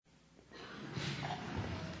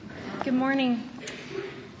Good morning.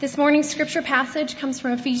 This morning's scripture passage comes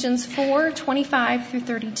from Ephesians 4:25 through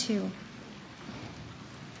 32.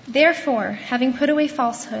 Therefore, having put away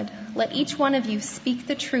falsehood, let each one of you speak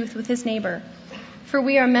the truth with his neighbor, for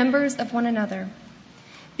we are members of one another.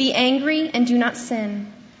 Be angry and do not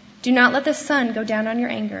sin. Do not let the sun go down on your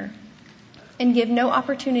anger, and give no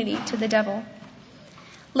opportunity to the devil.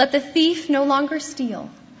 Let the thief no longer steal,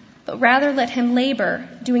 but rather let him labor,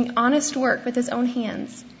 doing honest work with his own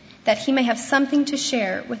hands, that he may have something to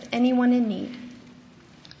share with anyone in need.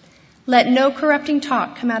 Let no corrupting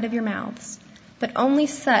talk come out of your mouths, but only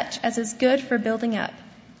such as is good for building up,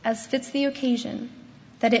 as fits the occasion,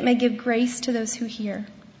 that it may give grace to those who hear.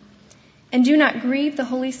 And do not grieve the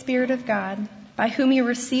Holy Spirit of God, by whom you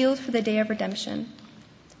were sealed for the day of redemption.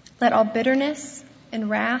 Let all bitterness and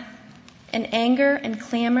wrath and anger and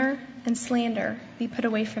clamor and slander be put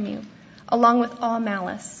away from you, along with all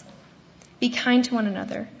malice. Be kind to one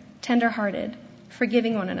another, tender-hearted,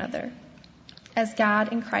 forgiving one another, as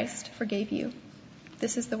God in Christ forgave you.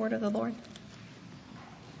 This is the word of the Lord.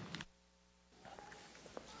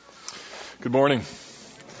 Good morning.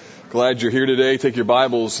 Glad you're here today. Take your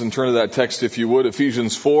Bibles and turn to that text if you would,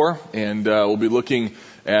 Ephesians 4, and we'll be looking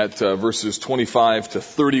at verses 25 to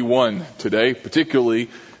 31 today. Particularly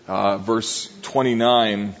verse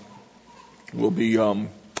 29 will be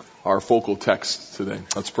our focal text today.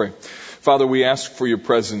 Let's pray. Father, we ask for your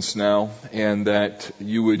presence now, and that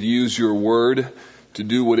you would use your word to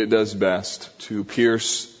do what it does best, to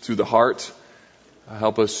pierce through the heart,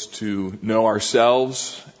 help us to know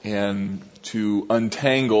ourselves, and to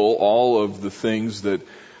untangle all of the things that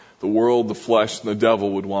the world, the flesh, and the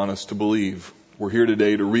devil would want us to believe. We're here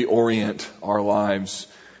today to reorient our lives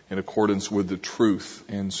in accordance with the truth.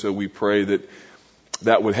 And so we pray that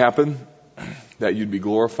that would happen, that you'd be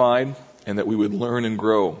glorified, and that we would learn and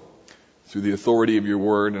grow through the authority of your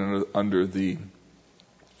word and under the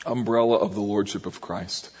umbrella of the Lordship of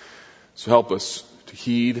Christ. So help us to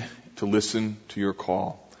heed, to listen to your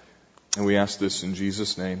call. And we ask this in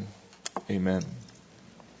Jesus' name. Amen.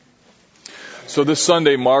 So this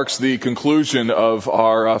Sunday marks the conclusion of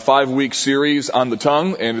our 5-week series on the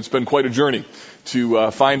tongue, and it's been quite a journey to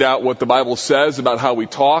find out what the Bible says about how we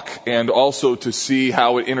talk, and also to see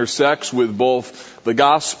how it intersects with both the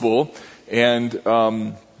gospel and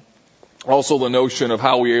also the notion of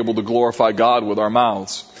how we're able to glorify God with our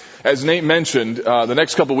mouths. As Nate mentioned, the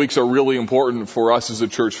next couple of weeks are really important for us as a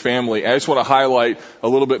church family. I just want to highlight a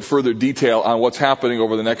little bit further detail on what's happening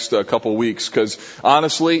over the next couple of weeks, because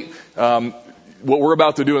honestly, what we're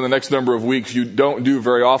about to do in the next number of weeks, you don't do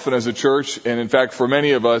very often as a church. And in fact, for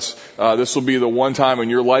many of us, this will be the one time in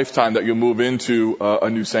your lifetime that you'll move into a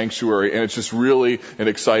new sanctuary. And it's just really an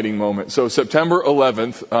exciting moment. So September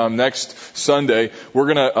 11th, next Sunday,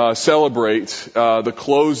 we're going to celebrate the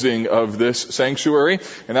closing of this sanctuary.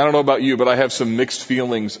 And I don't know about you, but I have some mixed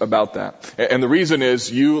feelings about that. And the reason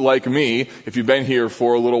is, you, like me, if you've been here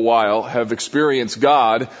for a little while, have experienced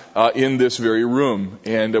God in this very room.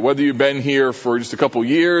 And whether you've been here for just a couple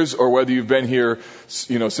years, or whether you've been here,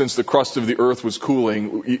 since the crust of the earth was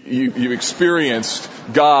cooling, you've experienced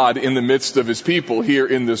God in the midst of his people here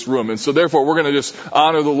in this room. And so therefore, we're going to just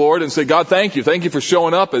honor the Lord and say, God, thank you. Thank you for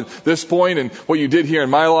showing up at this point and what you did here in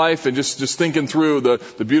my life, and just thinking through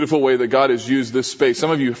the beautiful way that God has used this space.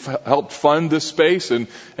 Some of you helped fund this space, and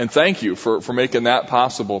thank you for making that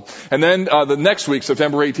possible. And then the next week,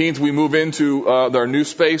 September 18th, we move into our new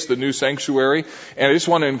space, the new sanctuary. And I just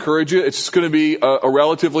want to encourage you, it's just going to be a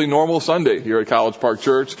relatively normal Sunday here at College Park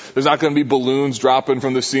Church. There's not going to be balloons dropping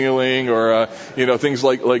from the ceiling or things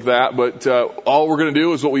like that. But all we're going to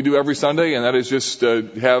do is what we do every Sunday, and that is just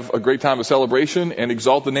have a great time of celebration and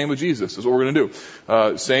exalt the name of Jesus. That's what we're going to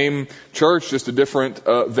do. Same church, just a different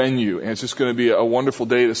venue, and it's just going to be a wonderful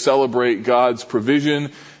day to celebrate God's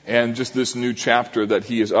provision and just this new chapter that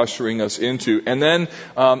he is ushering us into. And then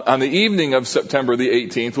on the evening of September the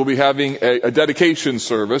 18th, we'll be having a dedication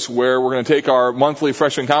service where we're going to take our monthly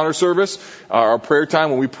Fresh Encounter service, our prayer time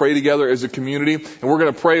when we pray together as a community, and we're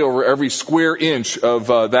going to pray over every square inch of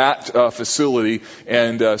that facility.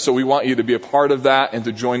 And so we want you to be a part of that and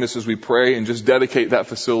to join us as we pray and just dedicate that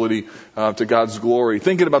facility to God's glory.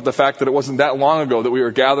 Thinking about the fact that it wasn't that long ago that we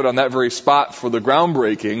were gathered on that very spot for the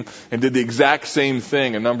groundbreaking and did the exact same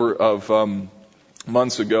thing a number of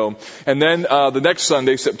months ago. And then the next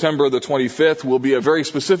Sunday, September the 25th, will be a very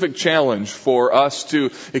specific challenge for us to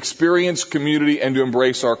experience community and to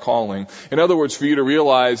embrace our calling. In other words, for you to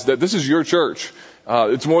realize that this is your church.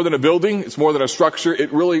 It's more than a building. It's more than a structure.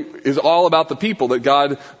 It really is all about the people that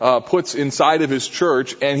God puts inside of His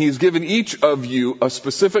church. And He's given each of you a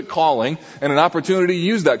specific calling and an opportunity to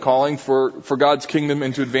use that calling for God's kingdom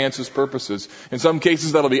and to advance His purposes. In some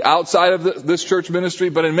cases, that'll be outside of this church ministry.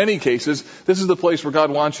 But in many cases, this is the place where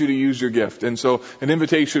God wants you to use your gift. And so an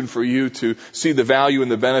invitation for you to see the value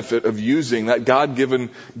and the benefit of using that God-given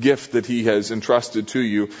gift that He has entrusted to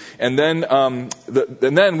you. And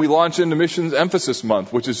then we launch into Missions Emphasis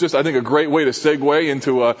Month, which is just, I think, a great way to segue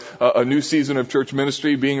into a new season of church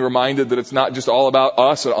ministry, being reminded that it's not just all about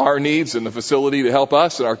us and our needs and the facility to help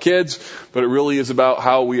us and our kids, but it really is about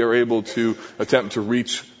how we are able to attempt to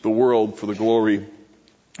reach the world for the glory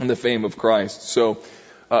and the fame of Christ. So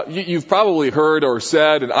you've probably heard or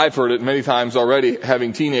said, and I've heard it many times already,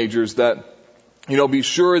 having teenagers, that be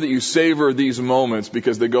sure that you savor these moments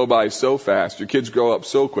because they go by so fast. Your kids grow up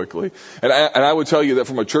so quickly. And I would tell you that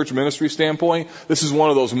from a church ministry standpoint, this is one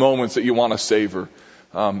of those moments that you want to savor.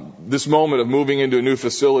 This moment of moving into a new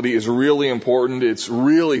facility is really important. It's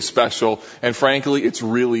really special. And frankly, it's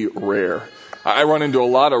really rare. I run into a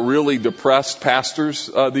lot of really depressed pastors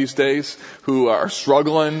these days who are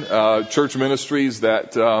struggling, church ministries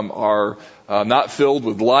that are not filled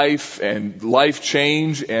with life and life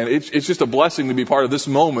change. And it's just a blessing to be part of this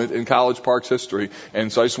moment in College Park's history.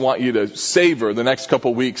 And so I just want you to savor the next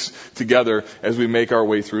couple weeks together as we make our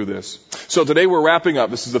way through this. So today we're wrapping up.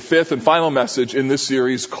 This is the fifth and final message in this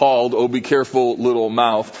series called Oh, Be Careful, Little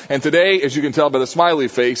Mouth. And today, as you can tell by the smiley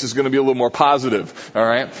face, is going to be a little more positive. All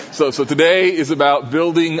right. So today is about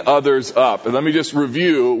building others up. And let me just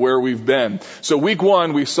review where we've been. So week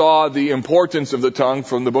 1, we saw the importance of the tongue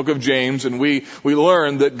from the book of James, and we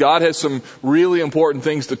learned that God has some really important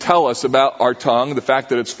things to tell us about our tongue. The fact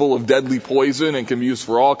that it's full of deadly poison and can be used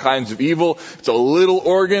for all kinds of evil. It's a little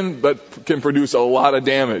organ, but can produce a lot of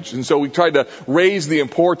damage. And so we tried to raise the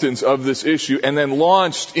importance of this issue and then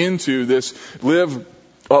launched into this Live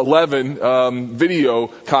 11 video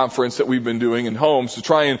conference that we've been doing in homes to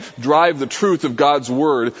try and drive the truth of God's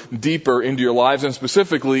Word deeper into your lives and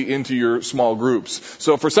specifically into your small groups.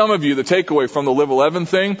 So for some of you, the takeaway from the Live 11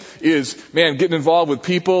 thing is, getting involved with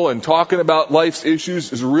people and talking about life's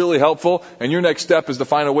issues is really helpful. And your next step is to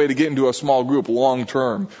find a way to get into a small group long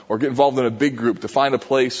term or get involved in a big group to find a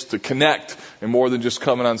place to connect and more than just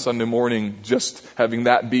coming on Sunday morning, just having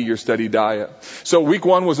that be your steady diet. So week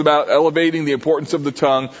 1 was about elevating the importance of the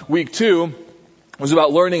tongue. Week 2 was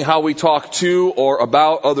about learning how we talk to or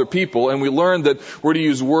about other people. And we learned that we're to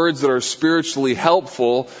use words that are spiritually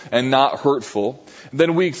helpful and not hurtful.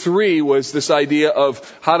 Then week 3 was this idea of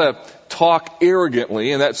how to talk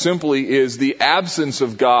arrogantly, and that simply is the absence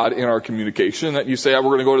of God in our communication. That you say, we're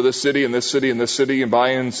going to go to this city and this city and this city and buy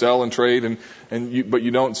and sell and trade, but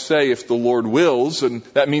you don't say if the Lord wills, and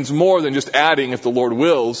that means more than just adding if the Lord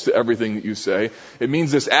wills to everything that you say. It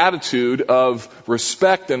means this attitude of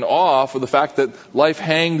respect and awe for the fact that life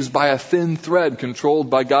hangs by a thin thread controlled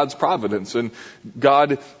by God's providence, and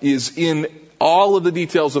God is in all of the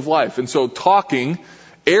details of life. And so talking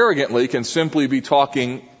arrogantly can simply be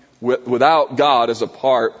talking without God as a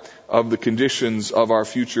part of the conditions of our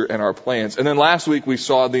future and our plans. And then last week we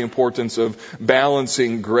saw the importance of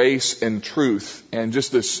balancing grace and truth, and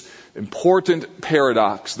just this important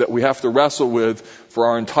paradox that we have to wrestle with for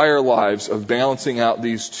our entire lives of balancing out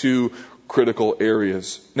these two critical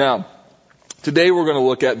areas. Now, today we're going to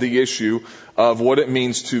look at the issue of what it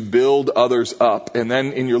means to build others up. And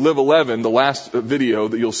then in your Live 11, the last video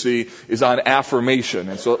that you'll see is on affirmation.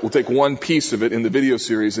 And so we'll take one piece of it in the video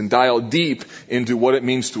series and dial deep into what it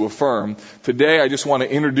means to affirm. Today I just want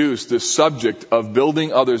to introduce this subject of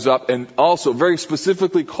building others up and also very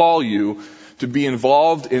specifically call you to be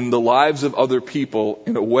involved in the lives of other people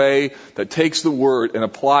in a way that takes the Word and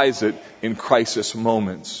applies it in crisis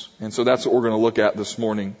moments. And so that's what we're going to look at this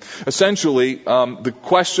morning. Essentially, the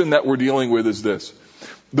question that we're dealing with is this.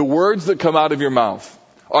 The words that come out of your mouth,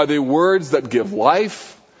 are they words that give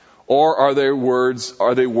life, or are they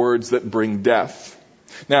words that bring death?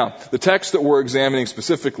 Now, the text that we're examining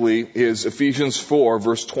specifically is Ephesians 4,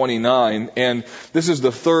 verse 29, and this is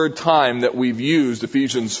the third time that we've used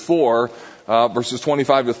Ephesians 4, verses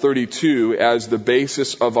 25 to 32 as the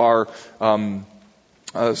basis of our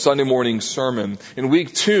Sunday morning sermon. In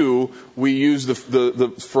week 2, we used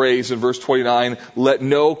the phrase in verse 29, let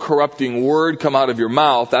no corrupting word come out of your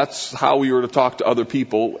mouth. That's how we were to talk to other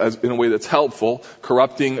people in a way that's helpful.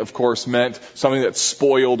 Corrupting, of course, meant something that's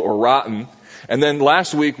spoiled or rotten. And then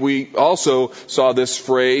last week we also saw this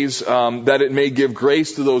phrase, that it may give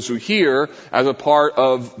grace to those who hear, as a part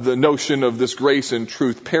of the notion of this grace and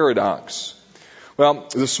truth paradox. Well,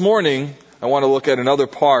 this morning I want to look at another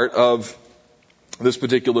part of this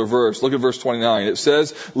particular verse. Look at verse 29. It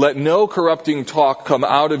says, "Let no corrupting talk come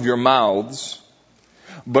out of your mouths,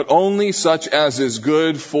 but only such as is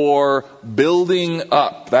good for building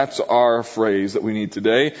up." That's our phrase that we need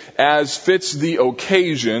today. "As fits the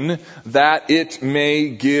occasion, that it may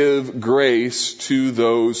give grace to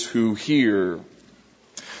those who hear."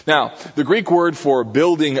 Now, the Greek word for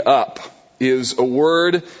building up is a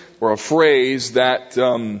word or a phrase that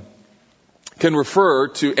can refer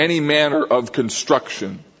to any manner of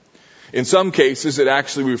construction. In some cases, it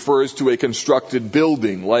actually refers to a constructed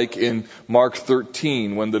building, like in Mark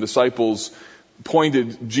 13, when the disciples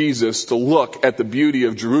pointed Jesus to look at the beauty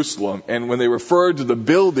of Jerusalem. And when they referred to the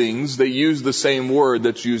buildings, they used the same word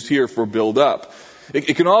that's used here for build up.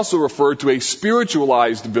 It can also refer to a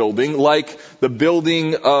spiritualized building, like the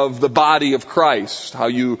building of the body of Christ, how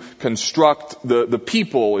you construct the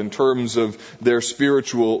people in terms of their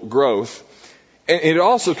spiritual growth. And it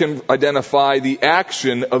also can identify the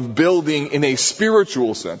action of building in a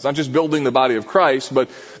spiritual sense, not just building the body of Christ, but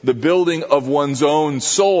the building of one's own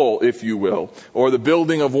soul, if you will, or the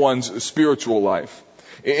building of one's spiritual life.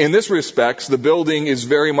 In this respect, the building is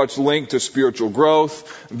very much linked to spiritual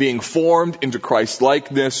growth, being formed into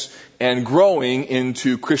Christ-likeness, and growing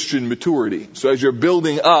into Christian maturity. So as you're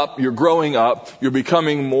building up, you're growing up, you're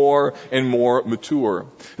becoming more and more mature.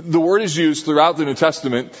 The word is used throughout the New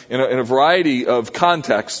Testament in a variety of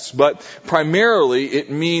contexts, but primarily it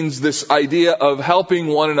means this idea of helping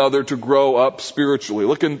one another to grow up spiritually.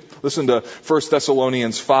 Listen to 1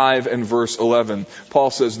 Thessalonians 5 and verse 11. Paul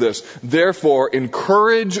says this, "Therefore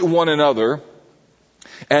encourage one another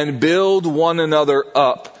and build one another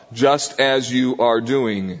up just as you are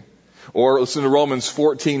doing." Or listen to Romans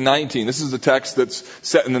 14:19. This is a text that's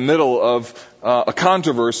set in the middle of a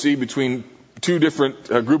controversy between two different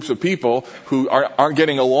groups of people who aren't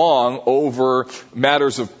getting along over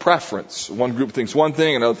matters of preference. One group thinks one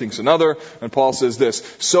thing, another thinks another. And Paul says this,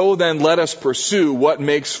 "So then let us pursue what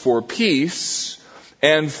makes for peace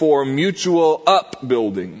and for mutual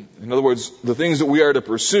upbuilding." In other words, the things that we are to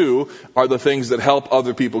pursue are the things that help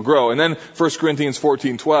other people grow. And then 1 Corinthians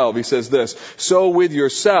 14:12, he says this, "So with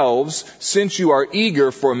yourselves, since you are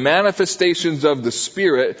eager for manifestations of the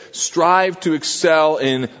Spirit, strive to excel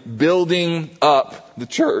in building up the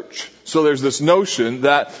church." So there's this notion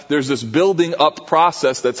that there's this building up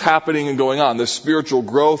process that's happening and going on, this spiritual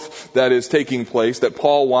growth that is taking place that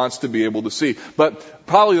Paul wants to be able to see. But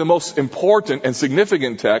probably the most important and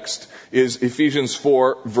significant text is Ephesians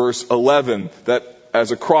 4 verse 11, that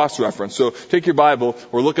as a cross-reference. So take your Bible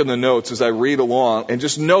or look in the notes as I read along and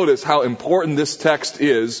just notice how important this text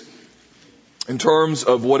is in terms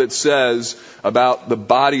of what it says about the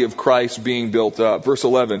body of Christ being built up. Verse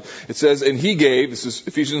 11, it says, "And he gave," this is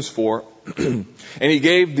Ephesians 4, "and he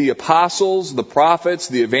gave the apostles, the prophets,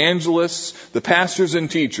 the evangelists, the pastors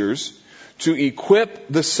and teachers to equip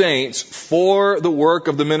the saints for the work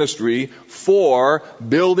of the ministry, for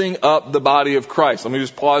building up the body of Christ." Let me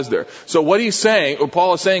just pause there. So what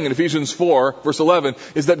Paul is saying in Ephesians 4, verse 11,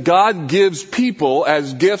 is that God gives people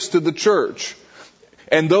as gifts to the church.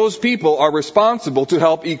 And those people are responsible to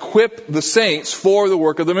help equip the saints for the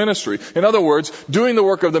work of the ministry. In other words, doing the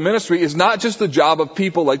work of the ministry is not just the job of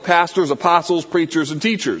people like pastors, apostles, preachers, and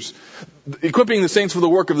teachers. Equipping the saints for the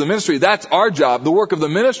work of the ministry, that's our job. The work of the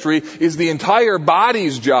ministry is the entire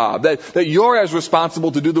body's job. That you're as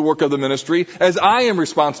responsible to do the work of the ministry as I am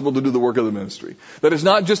responsible to do the work of the ministry. That it's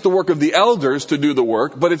not just the work of the elders to do the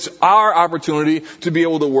work, but it's our opportunity to be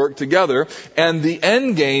able to work together. And the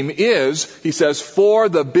end game is, he says, for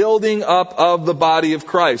the building up of the body of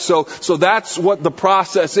Christ. So that's what the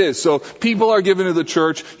process is. So people are given to the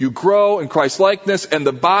church, you grow in Christ likeness, and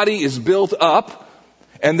the body is built up.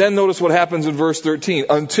 And then notice what happens in verse 13.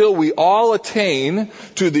 "Until we all attain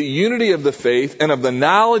to the unity of the faith and of the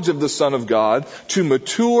knowledge of the Son of God, to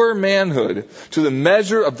mature manhood, to the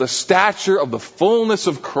measure of the stature of the fullness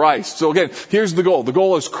of Christ." So again, here's the goal. The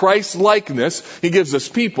goal is Christ likeness. He gives us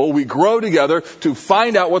people. We grow together to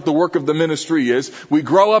find out what the work of the ministry is. We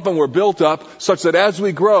grow up and we're built up such that as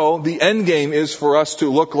we grow, the end game is for us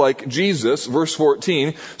to look like Jesus. Verse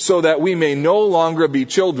 14, "So that we may no longer be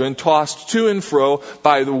children tossed to and fro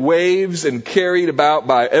by the waves and carried about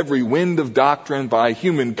by every wind of doctrine, by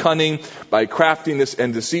human cunning, by craftiness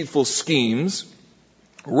and deceitful schemes.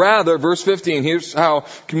 Rather," verse 15, here's how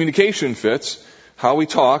communication fits, how we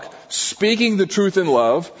talk, "speaking the truth in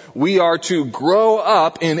love, we are to grow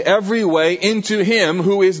up in every way into Him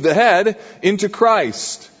who is the head, into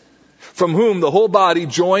Christ, from whom the whole body,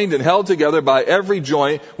 joined and held together by every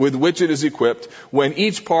joint with which it is equipped, when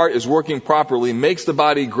each part is working properly, makes the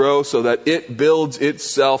body grow so that it builds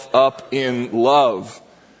itself up in love."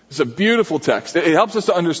 It's a beautiful text. It helps us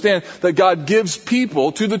to understand that God gives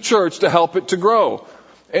people to the church to help it to grow.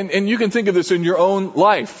 And you can think of this in your own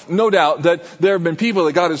life. No doubt that there have been people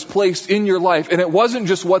that God has placed in your life, and it wasn't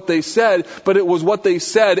just what they said, but it was what they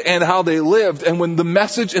said and how they lived. And when the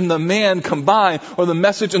message and the man combine, or the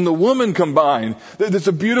message and the woman combine, there's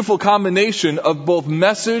a beautiful combination of both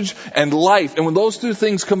message and life. And when those two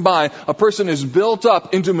things combine, a person is built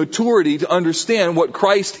up into maturity to understand what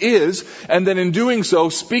Christ is, and then in doing so,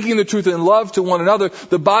 speaking the truth in love to one another,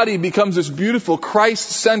 the body becomes this beautiful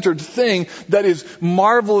Christ-centered thing that is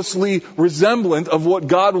marvelously resemblant of what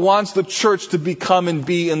God wants the church to become and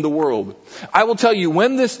be in the world. I will tell you,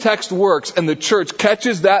 when this text works and the church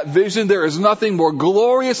catches that vision, there is nothing more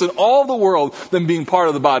glorious in all the world than being part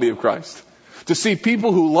of the body of Christ. To see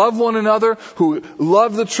people who love one another, who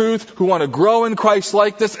love the truth, who want to grow in Christ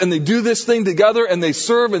likeness, and they do this thing together, and they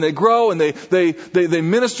serve, and they grow, and they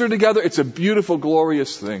minister together. It's a beautiful,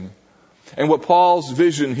 glorious thing. And what Paul's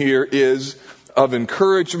vision here is of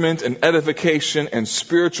encouragement and edification and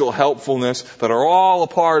spiritual helpfulness that are all a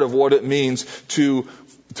part of what it means to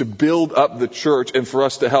build up the church and for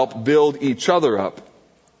us to help build each other up.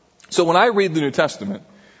 So when I read the New Testament,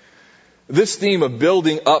 this theme of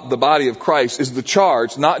building up the body of Christ is the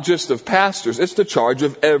charge not just of pastors, it's the charge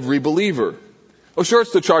of every believer. Well, sure,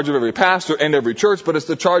 it's the charge of every pastor and every church, but it's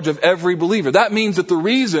the charge of every believer. That means that the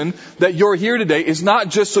reason that you're here today is not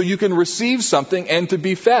just so you can receive something and to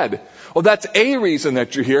be fed. Well, that's a reason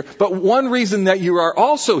that you're here, but one reason that you are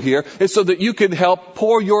also here is so that you can help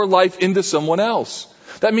pour your life into someone else.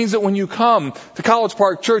 That means that when you come to College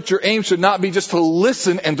Park Church, your aim should not be just to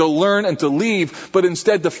listen and to learn and to leave, but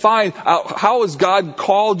instead to find out how has God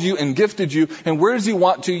called you and gifted you, and where does He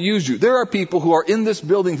want to use you. There are people who are in this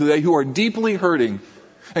building today who are deeply hurting.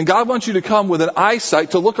 And God wants you to come with an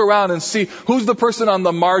eyesight to look around and see who's the person on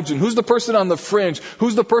the margin, who's the person on the fringe,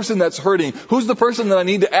 who's the person that's hurting, who's the person that I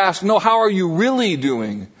need to ask, no, how are you really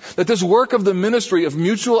doing? That this work of the ministry of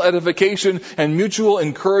mutual edification and mutual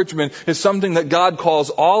encouragement is something that God calls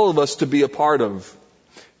all of us to be a part of.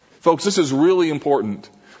 Folks, this is really important.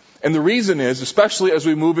 And the reason is, especially as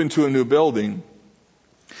we move into a new building,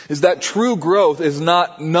 is that true growth is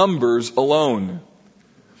not numbers alone.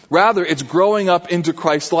 Rather, it's growing up into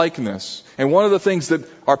Christ-likeness. And one of the things that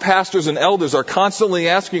our pastors and elders are constantly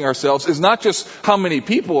asking ourselves is not just how many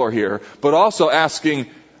people are here, but also asking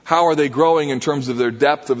how are they growing in terms of their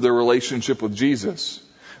depth of their relationship with Jesus.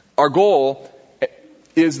 Our goal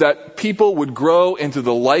is that people would grow into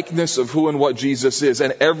the likeness of who and what Jesus is,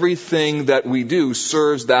 and everything that we do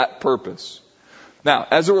serves that purpose. Now,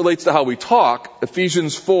 as it relates to how we talk,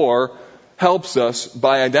 Ephesians 4 helps us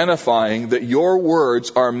by identifying that your words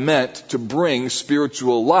are meant to bring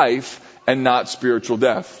spiritual life and not spiritual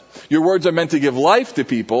death. Your words are meant to give life to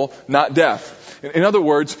people, not death. In other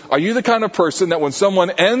words, are you the kind of person that when someone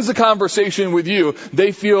ends a conversation with you,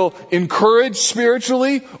 they feel encouraged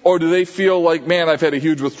spiritually, or do they feel like, man, I've had a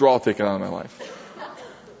huge withdrawal taken out of my life?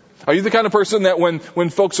 Are you the kind of person that when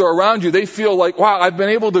folks are around you, they feel like, wow, I've been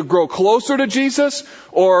able to grow closer to Jesus?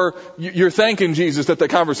 Or you're thanking Jesus that the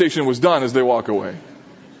conversation was done as they walk away?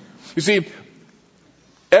 You see,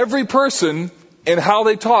 every person and how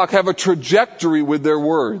they talk have a trajectory with their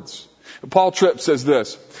words. Paul Tripp says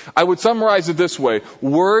this. I would summarize it this way.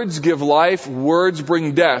 Words give life, words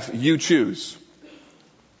bring death. You choose.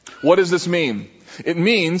 What does this mean? It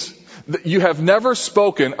means that you have never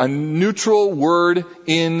spoken a neutral word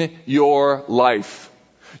in your life.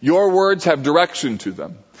 Your words have direction to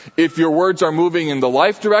them. If your words are moving in the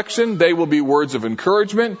life direction, they will be words of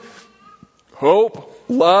encouragement, hope,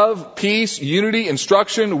 love, peace, unity,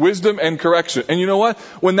 instruction, wisdom, and correction. And you know what?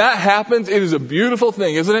 When that happens, it is a beautiful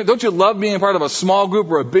thing, isn't it? Don't you love being part of a small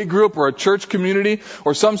group or a big group or a church community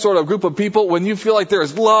or some sort of group of people when you feel like there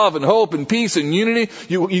is love and hope and peace and unity?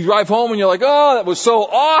 You drive home and you're like, oh, that was so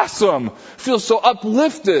awesome. Feel so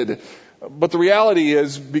uplifted. But the reality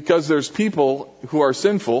is, because there's people who are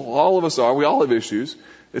sinful, all of us are, we all have issues,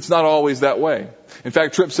 it's not always that way. In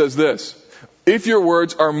fact, Tripp says this. If your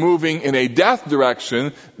words are moving in a death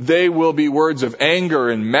direction, they will be words of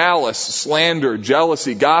anger and malice, slander,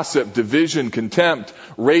 jealousy, gossip, division, contempt,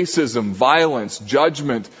 racism, violence,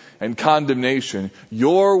 judgment, and condemnation.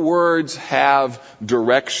 Your words have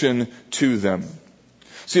direction to them.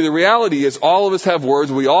 See, the reality is all of us have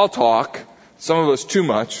words. We all talk. Some of us too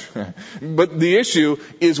much. But the issue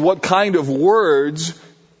is what kind of words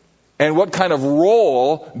and what kind of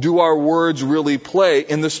role do our words really play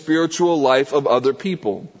in the spiritual life of other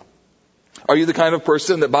people? Are you the kind of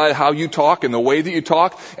person that by how you talk and the way that you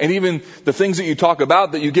talk and even the things that you talk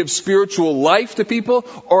about that you give spiritual life to people?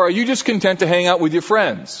 Or are you just content to hang out with your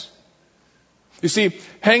friends? You see,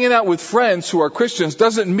 hanging out with friends who are Christians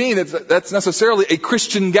doesn't mean that's necessarily a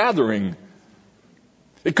Christian gathering.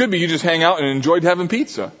 It could be you just hang out and enjoyed having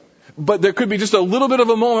pizza. But there could be just a little bit of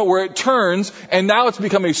a moment where it turns, and now it's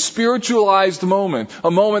become a spiritualized moment, a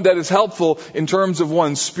moment that is helpful in terms of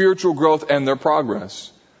one's spiritual growth and their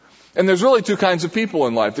progress. And there's really two kinds of people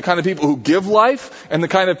in life. The kind of people who give life and the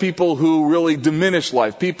kind of people who really diminish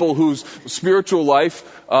life. People whose spiritual life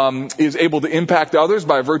is able to impact others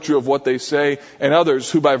by virtue of what they say, and others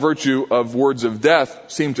who by virtue of words of death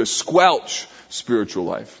seem to squelch spiritual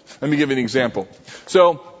life. Let me give you an example.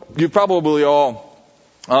 So you've probably all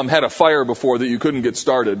had a fire before that you couldn't get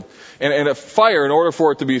started. And a fire, in order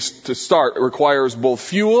for it to start, requires both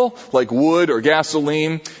fuel, like wood or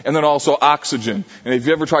gasoline, and then also oxygen. And if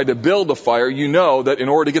you ever tried to build a fire, you know that in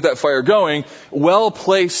order to get that fire going,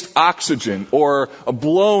 well-placed oxygen or a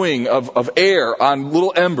blowing of air on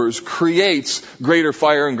little embers creates greater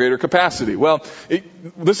fire and greater capacity. Well,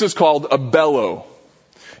 this is called a bellow.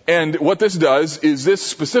 And what this does is this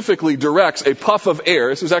specifically directs a puff of air.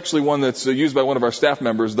 This is actually one that's used by one of our staff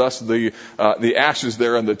members, thus the ashes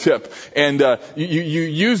there on the tip. And you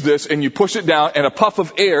use this and you push it down, and a puff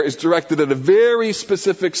of air is directed at a very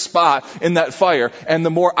specific spot in that fire. And the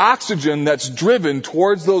more oxygen that's driven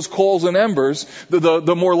towards those coals and embers,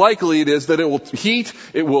 the more likely it is that it will heat,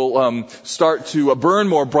 it will start to burn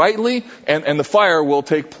more brightly, and the fire will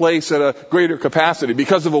take place at a greater capacity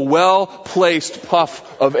because of a well-placed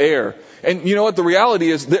puff of air. And you know what? The reality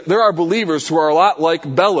is there are believers who are a lot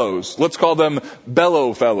like bellows. Let's call them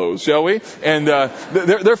bellow fellows, shall we? And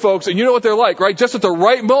they're folks, and you know what they're like, right? Just at the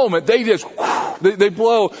right moment, they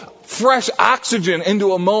blow fresh oxygen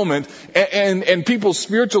into a moment, and people's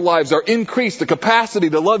spiritual lives are increased. The capacity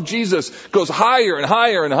to love Jesus goes higher and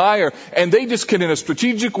higher and higher, and they just can, in a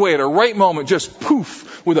strategic way, at a right moment, just poof,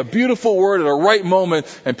 with a beautiful word at a right moment,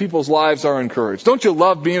 and people's lives are encouraged. Don't you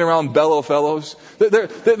love being around bellow fellows?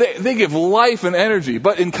 They give life and energy.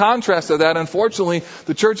 But in contrast to that, unfortunately,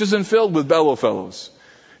 the church isn't filled with bellow fellows.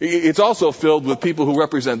 It's also filled with people who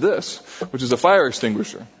represent this, which is a fire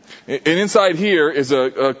extinguisher. And inside here is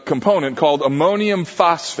a component called ammonium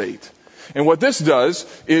phosphate. And what this does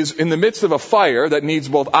is, in the midst of a fire that needs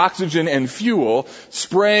both oxygen and fuel,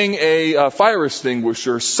 spraying a fire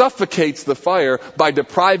extinguisher suffocates the fire by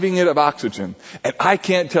depriving it of oxygen. And I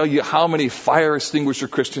can't tell you how many fire extinguisher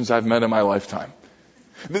Christians I've met in my lifetime.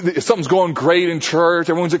 Something's going great in church,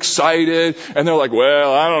 everyone's excited, and they're like,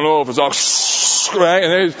 well, I don't know if it's all right,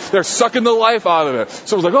 and they're sucking the life out of it.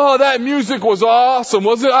 Someone's like, oh, that music was awesome,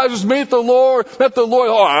 wasn't it? I just met the Lord,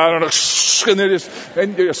 oh, I don't know,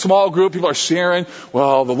 and a small group, people are sharing,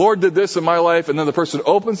 well, the Lord did this in my life, and then the person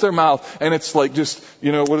opens their mouth, and it's like just,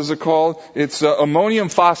 what is it called? It's ammonium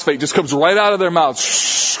phosphate, just comes right out of their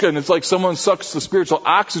mouth, and it's like someone sucks the spiritual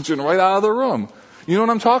oxygen right out of the room. You know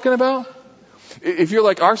what I'm talking about? If you're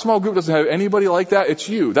like, our small group doesn't have anybody like that, it's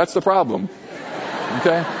you. That's the problem.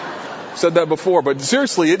 Okay? Said that before, but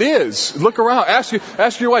seriously, it is. Look around.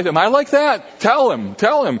 Ask your wife, am I like that? Tell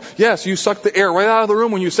him. Yes, you suck the air right out of the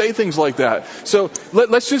room when you say things like that. So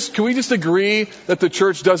can we just agree that the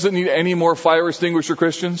church doesn't need any more fire extinguisher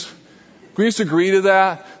Christians? Can we just agree to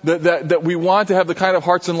that we want to have the kind of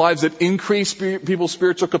hearts and lives that increase people's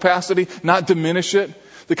spiritual capacity, not diminish it?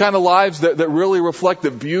 The kind of lives that really reflect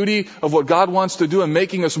the beauty of what God wants to do and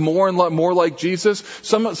making us more and more like Jesus.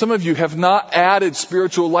 Some of you have not added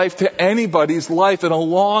spiritual life to anybody's life in a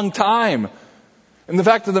long time. And the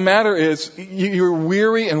fact of the matter is, you're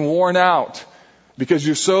weary and worn out because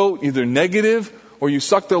you're so either negative or you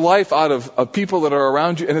suck the life out of people that are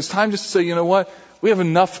around you. And it's time just to say, you know what? We have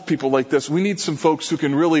enough people like this. We need some folks who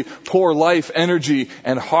can really pour life, energy,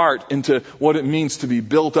 and heart into what it means to be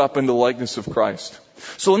built up in the likeness of Christ.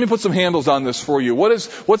 So let me put some handles on this for you.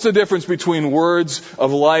 What's the difference between words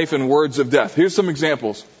of life and words of death? Here's some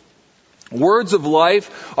examples. Words of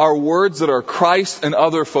life are words that are Christ and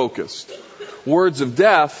other focused. Words of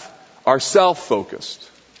death are self-focused.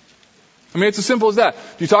 I mean, it's as simple as that.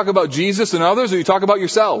 Do you talk about Jesus and others, or do you talk about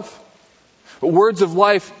yourself? But words of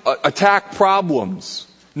life attack problems,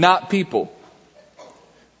 not people.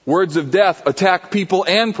 Words of death attack people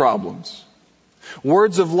and problems.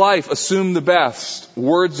 Words of life assume the best.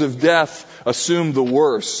 Words of death assume the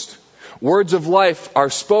worst. Words of life are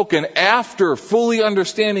spoken after fully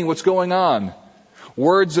understanding what's going on.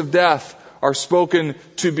 Words of death are spoken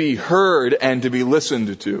to be heard and to be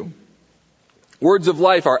listened to. Words of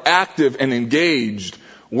life are active and engaged.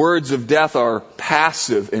 Words of death are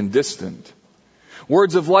passive and distant.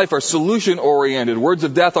 Words of life are solution-oriented. Words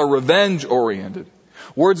of death are revenge-oriented.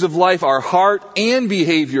 Words of life are heart and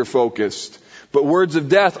behavior-focused. But words of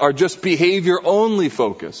death are just behavior-only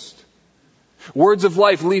focused. Words of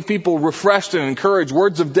life leave people refreshed and encouraged.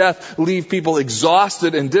 Words of death leave people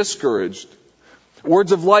exhausted and discouraged.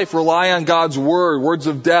 Words of life rely on God's word. Words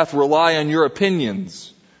of death rely on your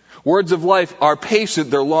opinions. Words of life are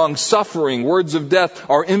patient, they're long-suffering. Words of death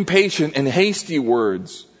are impatient and hasty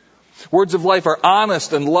words. Words of life are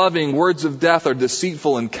honest and loving. Words of death are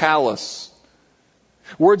deceitful and callous.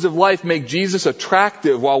 Words of life make Jesus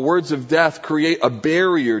attractive, while words of death create a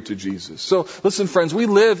barrier to Jesus. So listen, friends, we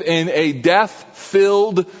live in a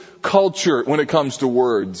death-filled culture when it comes to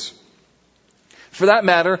words. For that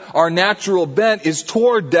matter, our natural bent is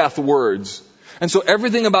toward death words. And so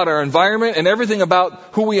everything about our environment and everything about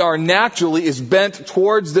who we are naturally is bent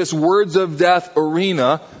towards this words of death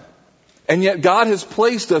arena. And yet God has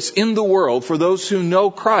placed us in the world, for those who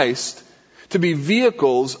know Christ, to be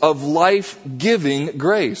vehicles of life-giving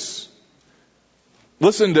grace.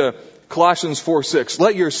 Listen to Colossians 4:6.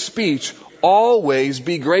 Let your speech always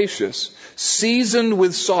be gracious, seasoned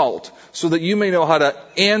with salt, so that you may know how to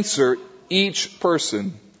answer each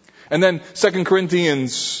person. And then 2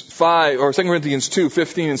 Corinthians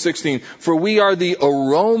 2:15 and 16. For we are the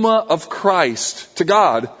aroma of Christ to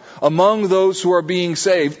God among those who are being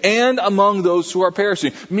saved and among those who are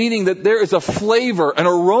perishing. Meaning that there is a flavor, an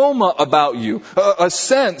aroma about you, a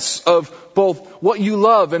sense of both what you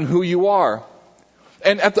love and who you are.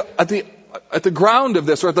 And at the ground of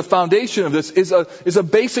this, or at the foundation of this, is a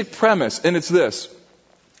basic premise, and it's this: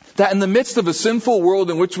 that in the midst of a sinful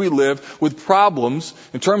world in which we live, with problems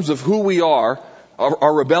in terms of who we are,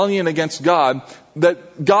 our rebellion against God,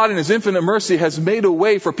 that God in His infinite mercy has made a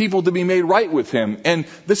way for people to be made right with Him. And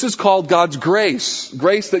this is called God's grace.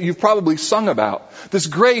 Grace that you've probably sung about. This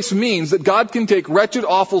grace means that God can take wretched,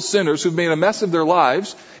 awful sinners who've made a mess of their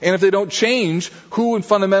lives, and if they don't change who and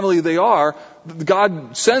fundamentally they are,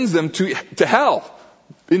 God sends them to hell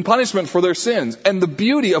in punishment for their sins. And the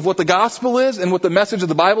beauty of what the gospel is and what the message of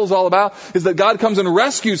the Bible is all about is that God comes and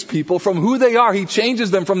rescues people from who they are. He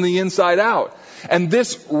changes them from the inside out. And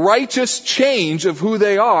this righteous change of who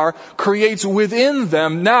they are creates within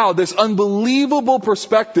them now this unbelievable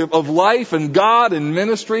perspective of life and God and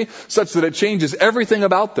ministry, such that it changes everything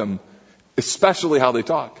about them, especially how they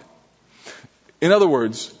talk. In other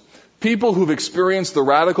words, people who've experienced the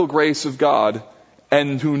radical grace of God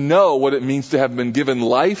and who know what it means to have been given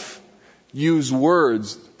life use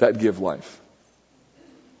words that give life.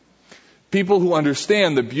 People who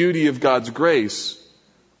understand the beauty of God's grace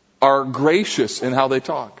are gracious in how they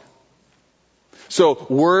talk. So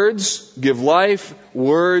words give life,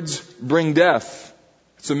 words bring death.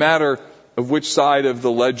 It's a matter of which side of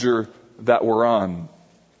the ledger that we're on.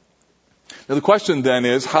 Now the question then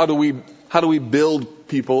is, how do we build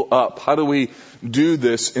people up? How do we do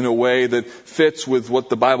this in a way that fits with what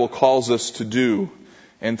the Bible calls us to do?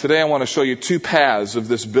 And today I want to show you two paths of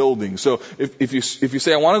this building. So if you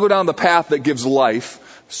say, I want to go down the path that gives life,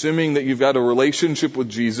 assuming that you've got a relationship with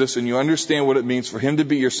Jesus and you understand what it means for Him to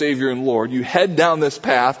be your Savior and Lord, you head down this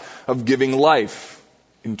path of giving life.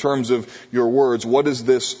 In terms of your words, what does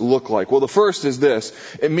this look like? Well, the first is this.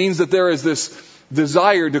 It means that there is this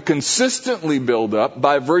desire to consistently build up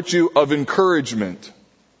by virtue of encouragement.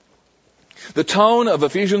 The tone of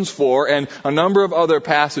Ephesians 4 and a number of other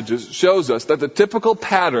passages shows us that the typical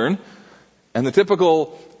pattern and the typical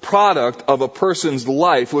product of a person's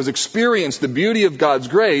life who has experienced the beauty of God's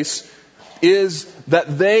grace is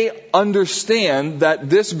that they understand that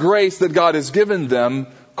this grace that God has given them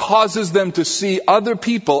causes them to see other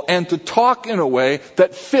people and to talk in a way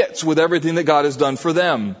that fits with everything that God has done for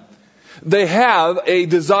them. They have a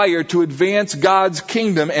desire to advance God's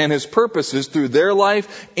kingdom and His purposes through their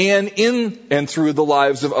life and in and through the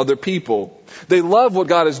lives of other people. They love what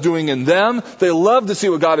God is doing in them. They love to see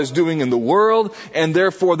what God is doing in the world, and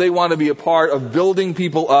therefore they want to be a part of building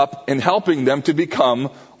people up and helping them to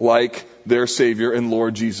become like their Savior and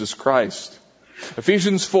Lord Jesus Christ.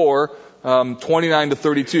 Ephesians 4, 29 to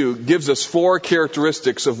 32 gives us four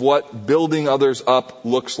characteristics of what building others up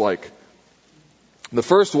looks like. The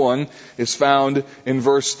first one is found in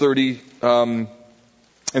verse 30.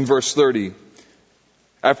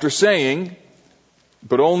 After saying,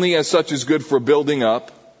 but only as such is good for building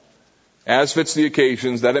up, as fits the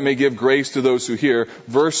occasions, that it may give grace to those who hear.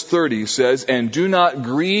 Verse 30 says, and do not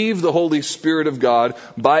grieve the Holy Spirit of God,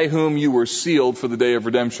 by whom you were sealed for the day of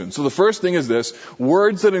redemption. So the first thing is this: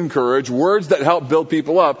 words that encourage, words that help build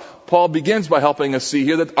people up. Paul begins by helping us see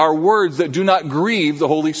here that are words that do not grieve the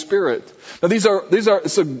Holy Spirit. Now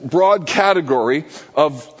it's a broad category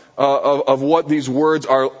of what these words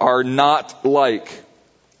are not like.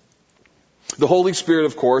 The Holy Spirit,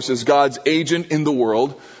 of course, is God's agent in the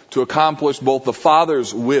world to accomplish both the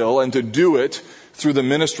Father's will and to do it through the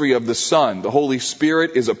ministry of the Son. The Holy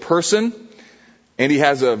Spirit is a person, and He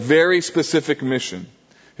has a very specific mission.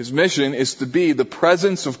 His mission is to be the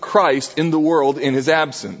presence of Christ in the world in His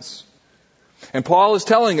absence. And Paul is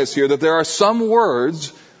telling us here that there are some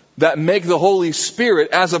words that make the Holy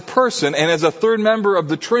Spirit as a person and as a third member of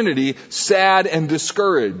the Trinity sad and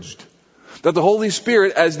discouraged. That the Holy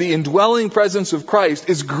Spirit, as the indwelling presence of Christ,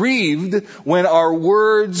 is grieved when our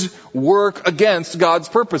words work against God's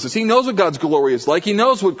purposes. He knows what God's glory is like. He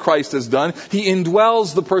knows what Christ has done. He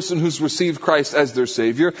indwells the person who's received Christ as their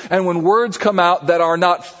Savior. And when words come out that are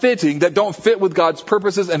not fitting, that don't fit with God's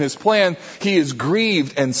purposes and His plan, He is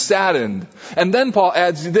grieved and saddened. And then Paul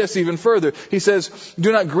adds this even further. He says,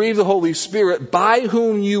 do not grieve the Holy Spirit, by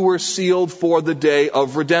whom you were sealed for the day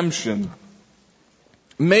of redemption.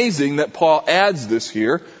 Amazing that Paul adds this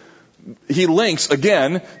here. He links,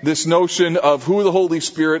 again, this notion of who the Holy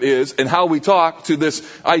Spirit is and how we talk to this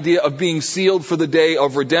idea of being sealed for the day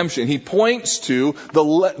of redemption. He points to the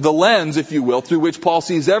lens, if you will, through which Paul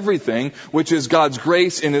sees everything, which is God's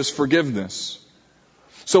grace in His forgiveness.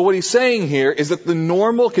 So what he's saying here is that the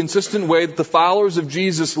normal, consistent way that the followers of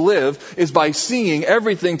Jesus live is by seeing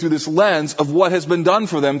everything through this lens of what has been done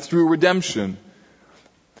for them through redemption.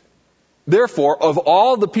 Therefore, of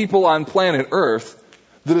all the people on planet Earth,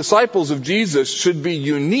 the disciples of Jesus should be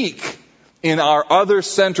unique in our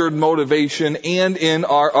other-centered motivation and in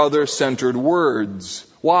our other-centered words.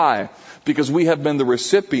 Why? Because we have been the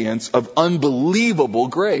recipients of unbelievable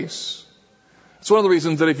grace. It's one of the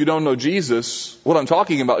reasons that if you don't know Jesus, what I'm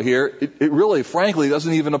talking about here, it really, frankly,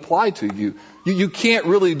 doesn't even apply to you. You can't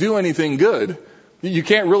really do anything good. You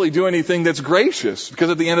can't really do anything that's gracious,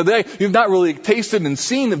 because at the end of the day, you've not really tasted and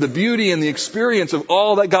seen of the beauty and the experience of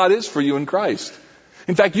all that God is for you in Christ.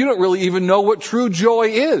 In fact, you don't really even know what true joy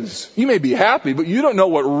is. You may be happy, but you don't know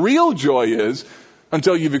what real joy is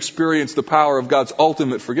until you've experienced the power of God's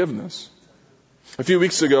ultimate forgiveness. A few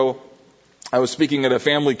weeks ago, I was speaking at a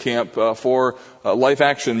family camp for Life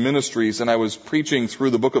Action Ministries, and I was preaching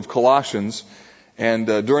through the book of Colossians. And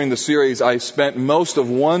during the series, I spent most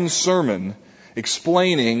of one sermon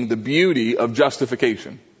explaining the beauty of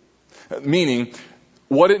justification. Meaning,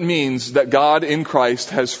 what it means that God in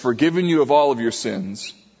Christ has forgiven you of all of your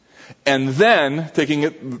sins. And then, taking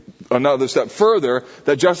it another step further,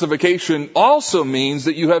 that justification also means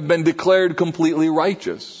that you have been declared completely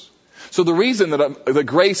righteous. So the reason that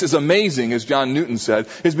grace is amazing, as John Newton said,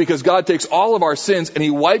 is because God takes all of our sins and He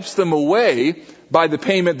wipes them away by the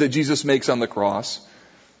payment that Jesus makes on the cross.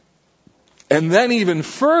 And then even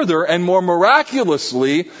further and more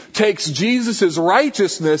miraculously takes Jesus'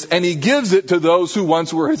 righteousness and He gives it to those who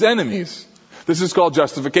once were His enemies. This is called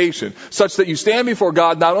justification. Such that you stand before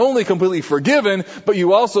God not only completely forgiven, but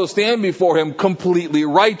you also stand before Him completely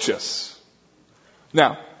righteous.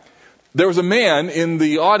 Now, there was a man in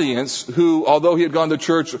the audience who, although he had gone to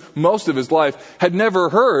church most of his life, had never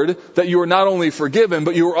heard that you were not only forgiven,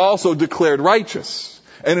 but you were also declared righteous.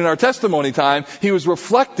 And in our testimony time, he was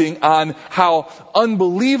reflecting on how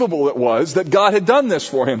unbelievable it was that God had done this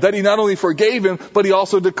for him. That He not only forgave him, but He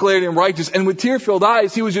also declared him righteous. And with tear-filled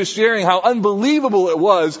eyes, he was just sharing how unbelievable it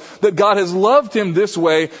was that God has loved him this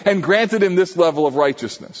way and granted him this level of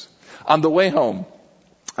righteousness. On the way home,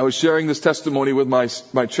 I was sharing this testimony with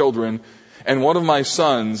my children, and one of my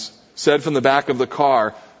sons said from the back of the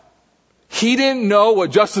car, he didn't know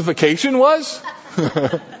what justification was?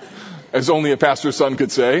 As only a pastor's son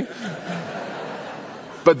could say.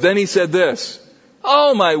 But then he said this,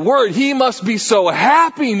 oh my word, he must be so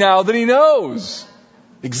happy now that he knows.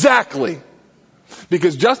 Exactly.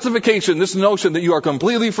 Because justification, this notion that you are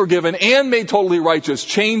completely forgiven and made totally righteous,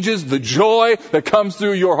 changes the joy that comes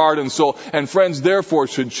through your heart and soul. And friends, therefore,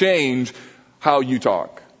 should change how you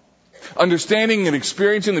talk. Understanding and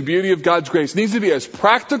experiencing the beauty of God's grace needs to be as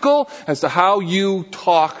practical as to how you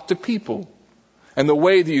talk to people and the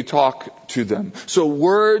way that you talk to them. So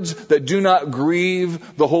words that do not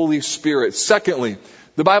grieve the Holy Spirit. Secondly,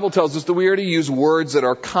 the Bible tells us that we are to use words that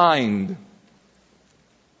are kind.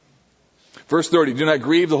 Verse 30, do not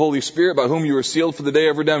grieve the Holy Spirit by whom you are sealed for the day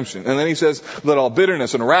of redemption. And then he says, let all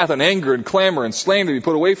bitterness and wrath and anger and clamor and slander be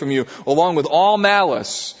put away from you, along with all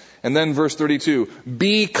malice. And then verse 32,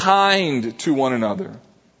 be kind to one another.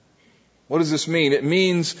 What does this mean? It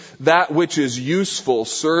means that which is useful,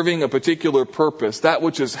 serving a particular purpose, that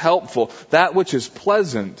which is helpful, that which is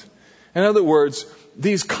pleasant. In other words,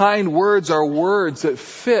 these kind words are words that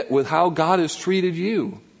fit with how God has treated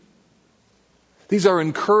you. These are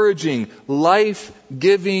encouraging,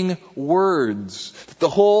 life-giving words. The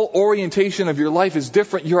whole orientation of your life is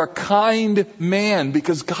different. You're a kind man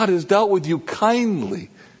because God has dealt with you kindly.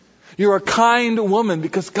 You're a kind woman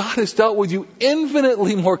because God has dealt with you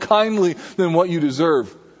infinitely more kindly than what you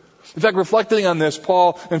deserve. In fact, reflecting on this,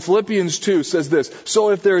 Paul in Philippians 2 says this,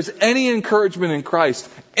 so if there is any encouragement in Christ,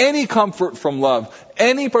 any comfort from love,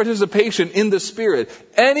 any participation in the Spirit,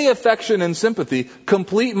 any affection and sympathy,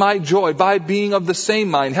 complete my joy by being of the same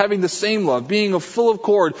mind, having the same love, being of full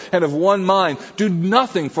accord and of one mind. Do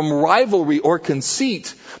nothing from rivalry or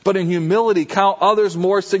conceit, but in humility count others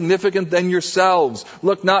more significant than yourselves.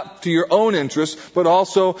 Look not to your own interests, but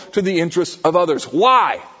also to the interests of others.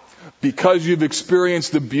 Why? Because you've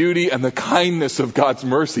experienced the beauty and the kindness of God's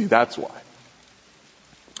mercy. That's why.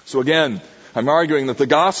 So again, I'm arguing that the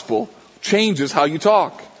gospel changes how you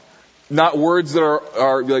talk. Not words that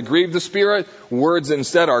are like grieve the Spirit. Words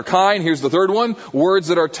instead are kind. Here's the third one. Words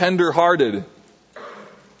that are tender-hearted.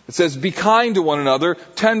 It says, be kind to one another,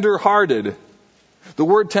 tender-hearted. The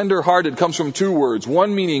word tender-hearted comes from two words.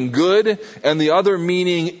 One meaning good and the other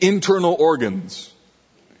meaning internal organs.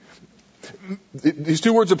 These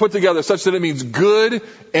two words are put together such that it means good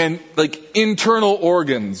and like internal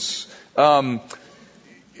organs.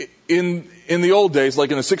 In the old days,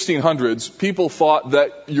 like in the 1600s, people thought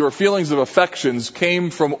that your feelings of affections came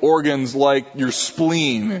from organs like your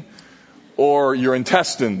spleen or your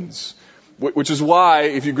intestines. Which is why,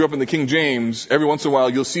 if you grew up in the King James, every once in a while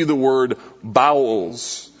you'll see the word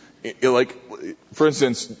bowels. Like, for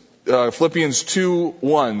instance, Philippians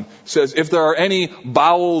 2:1 says, if there are any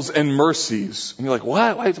bowels and mercies. And you're like,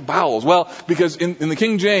 what? Why is it bowels? Well, because in the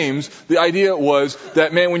King James, the idea was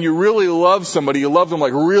that, man, when you really love somebody, you love them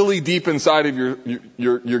like really deep inside of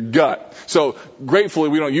your gut. So gratefully,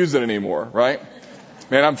 we don't use it anymore, right?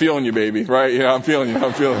 Man, I'm feeling you, baby, right? Yeah, I'm feeling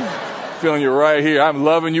you right here. I'm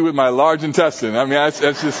loving you with my large intestine. I mean, that's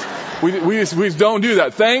just... We just don't do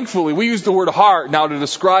that. Thankfully, we use the word heart now to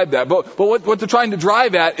describe that. But what they're trying to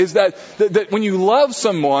drive at is that when you love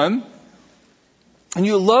someone and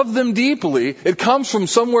you love them deeply, it comes from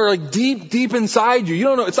somewhere like deep inside you. You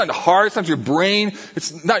don't know. It's not the heart. It's not your brain.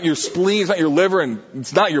 It's not your spleen. It's not your liver, and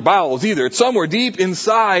it's not your bowels either. It's somewhere deep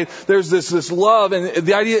inside. There's this love, and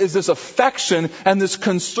the idea is this affection and this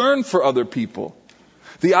concern for other people.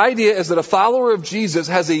 The idea is that a follower of Jesus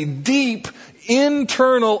has a deep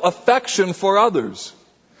internal affection for others.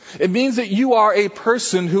 It means that you are a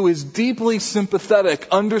person who is deeply sympathetic,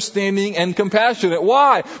 understanding, and compassionate.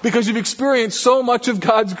 Why? Because you've experienced so much of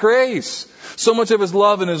God's grace, so much of His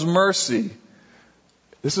love and His mercy.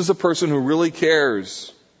 This is a person who really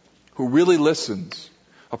cares, who really listens,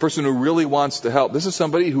 a person who really wants to help. This is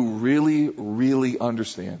somebody who really, really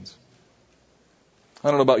understands. I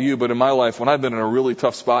don't know about you, but in my life, when I've been in a really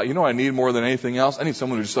tough spot, you know what I need more than anything else? I need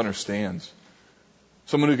someone who just understands.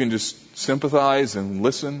 Someone who can just sympathize and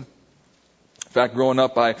listen. In fact, growing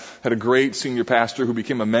up, I had a great senior pastor who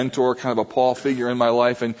became a mentor, kind of a Paul figure in my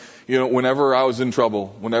life. And, you know, whenever I was in trouble,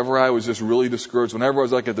 whenever I was just really discouraged, whenever I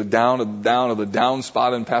was like at the down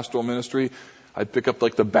spot in pastoral ministry, I'd pick up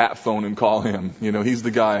like the bat phone and call him. You know, he's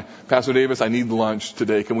the guy. Pastor Davis, I need lunch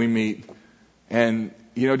today. Can we meet? And,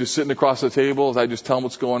 you know, just sitting across the table as I just tell him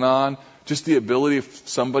what's going on. Just the ability of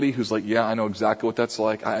somebody who's like, yeah, I know exactly what that's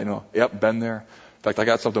like. I know. Yep, been there. In fact, I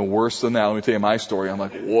got something worse than that. Let me tell you my story. I'm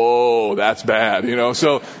like, whoa, that's bad. You know,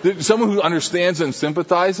 so someone who understands and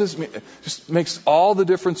sympathizes just makes all the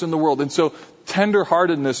difference in the world. And so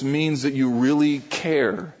tenderheartedness means that you really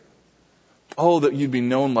care. Oh, that you'd be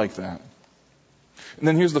known like that. And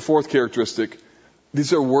then here's the fourth characteristic.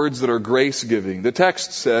 These are words that are grace-giving. The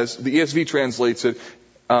text says, the ESV translates it,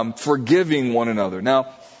 forgiving one another.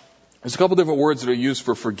 Now, there's a couple different words that are used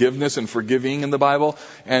for forgiveness and forgiving in the Bible,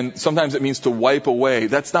 and sometimes it means to wipe away.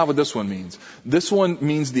 That's not what this one means. This one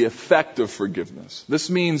means the effect of forgiveness. This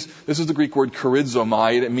is the Greek word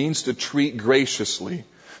charizomai, and it means to treat graciously.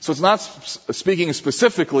 So it's not speaking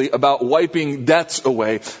specifically about wiping debts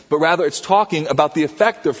away, but rather it's talking about the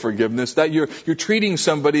effect of forgiveness, that you're treating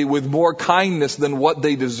somebody with more kindness than what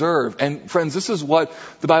they deserve. And friends, this is what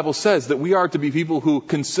the Bible says, that we are to be people who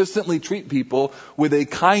consistently treat people with a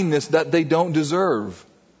kindness that they don't deserve.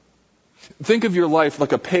 Think of your life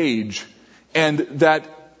like a page, and that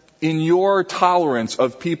in your tolerance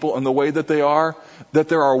of people and the way that they are, that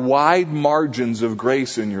there are wide margins of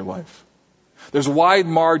grace in your life. There's wide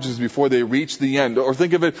margins before they reach the end. Or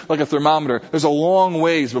think of it like a thermometer. There's a long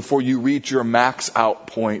ways before you reach your max out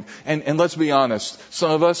point. And let's be honest,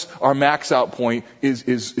 some of us, our max out point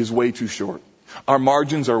is way too short. Our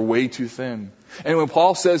margins are way too thin. And when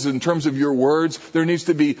Paul says in terms of your words, there needs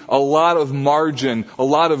to be a lot of margin, a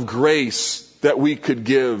lot of grace that we could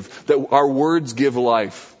give, that our words give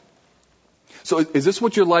life. So is this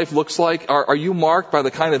what your life looks like? Are you marked by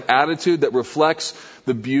the kind of attitude that reflects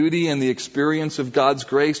the beauty and the experience of God's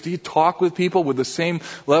grace? Do you talk with people with the same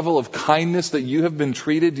level of kindness that you have been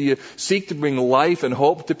treated? Do you seek to bring life and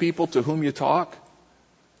hope to people to whom you talk?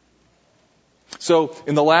 So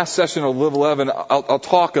in the last session of Live 11, I'll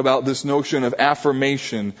talk about this notion of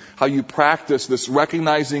affirmation, how you practice this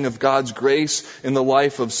recognizing of God's grace in the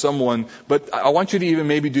life of someone. But I want you to even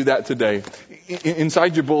maybe do that today.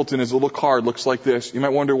 Inside your bulletin is a little card, looks like this. You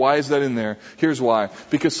might wonder, why is that in there? Here's why.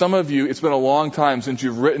 Because some of you, it's been a long time since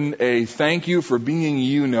you've written a thank you for being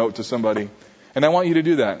you note to somebody. And I want you to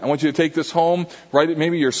do that. I want you to take this home, write it,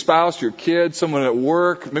 maybe your spouse, your kids, someone at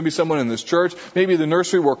work, maybe someone in this church, maybe the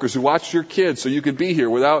nursery workers who watched your kids so you could be here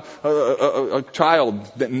without a child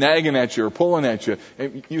nagging at you or pulling at you.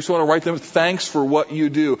 And you just want to write them thanks for what you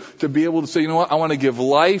do, to be able to say, you know what, I want to give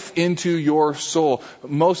life into your soul.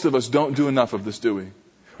 Most of us don't do enough of this, do we?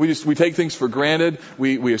 We take things for granted.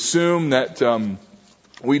 We assume that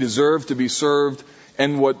we deserve to be served.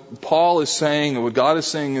 And what Paul is saying, and what God is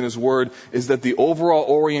saying in His Word, is that the overall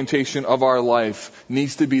orientation of our life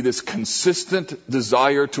needs to be this consistent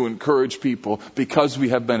desire to encourage people because we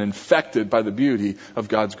have been infected by the beauty of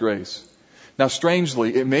God's grace. Now,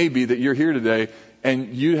 strangely, it may be that you're here today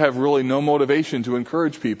and you have really no motivation to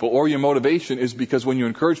encourage people, or your motivation is because when you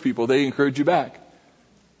encourage people, they encourage you back.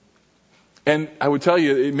 And I would tell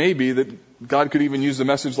you, it may be that God could even use a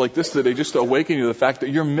message like this today just to awaken you to the fact that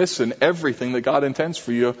you're missing everything that God intends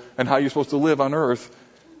for you and how you're supposed to live on earth.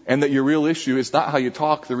 And that your real issue is not how you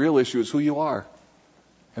talk, the real issue is who you are.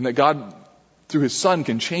 And that God, through His Son,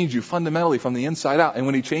 can change you fundamentally from the inside out. And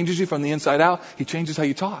when He changes you from the inside out, He changes how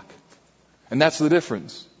you talk. And that's the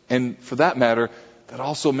difference. And for that matter, that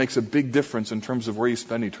also makes a big difference in terms of where you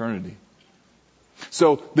spend eternity.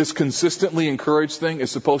 So this consistently encouraged thing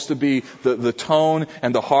is supposed to be the tone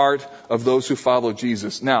and the heart of those who follow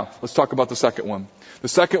Jesus. Now, let's talk about the second one. The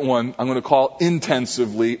second one I'm going to call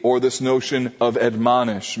intensively, or this notion of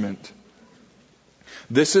admonishment.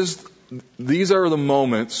 These are the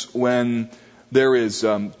moments when there is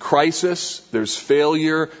crisis, there's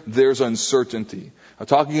failure, there's uncertainty. I'm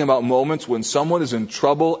talking about moments when someone is in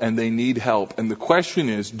trouble and they need help. And the question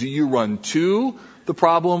is, do you run to the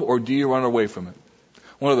problem or do you run away from it?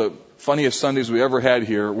 One of the funniest Sundays we ever had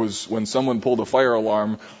here was when someone pulled a fire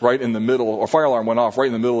alarm right in the middle, or fire alarm went off right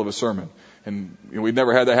in the middle of a sermon. And we'd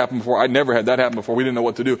never had that happen before. I'd never had that happen before. We didn't know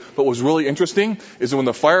what to do. But what was really interesting is that when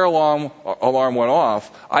the fire alarm went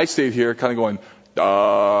off, I stayed here kind of going,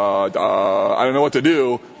 I don't know what to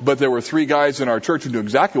do. But there were 3 guys in our church who knew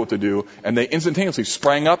exactly what to do. And they instantaneously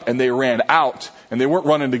sprang up and they ran out. And they weren't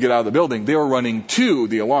running to get out of the building. They were running to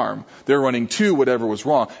the alarm. They were running to whatever was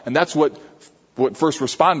wrong. And that's what first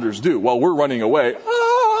responders do. While we're running away,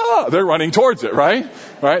 they're running towards it, right?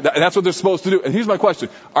 Right? And that's what they're supposed to do. And here's my question.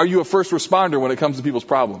 Are you a first responder when it comes to people's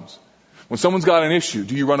problems? When someone's got an issue,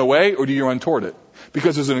 do you run away or do you run toward it?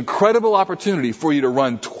 Because there's an incredible opportunity for you to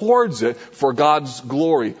run towards it for God's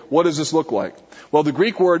glory. What does this look like? Well, the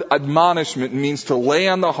Greek word admonishment means to lay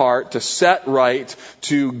on the heart, to set right,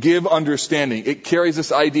 to give understanding. It carries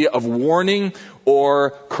this idea of warning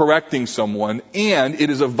or correcting someone, and it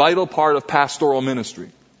is a vital part of pastoral ministry.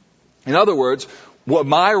 In other words, what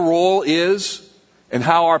my role is and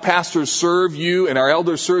how our pastors serve you and our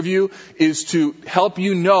elders serve you is to help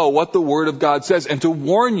you know what the Word of God says and to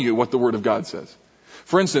warn you what the Word of God says.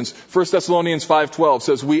 For instance, 1 Thessalonians 5:12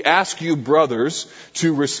 says, "We ask you, brothers,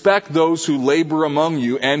 to respect those who labor among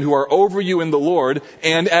you and who are over you in the Lord,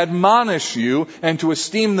 and admonish you, and to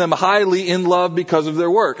esteem them highly in love because of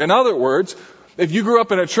their work." In other words, if you grew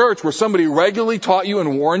up in a church where somebody regularly taught you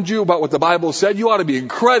and warned you about what the Bible said, you ought to be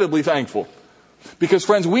incredibly thankful. Because,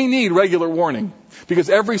 friends, we need regular warning. Because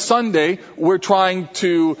every Sunday, we're trying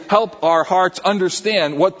to help our hearts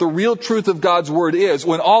understand what the real truth of God's Word is,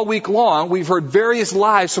 when all week long, we've heard various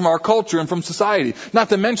lies from our culture and from society, not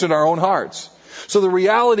to mention our own hearts. So the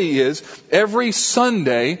reality is, every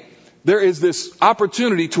Sunday, there is this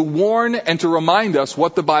opportunity to warn and to remind us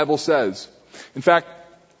what the Bible says. In fact,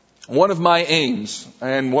 one of my aims,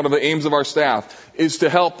 and one of the aims of our staff, is to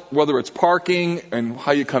help, whether it's parking and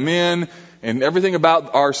how you come in, and everything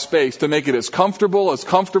about our space, to make it as comfortable as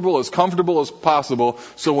possible,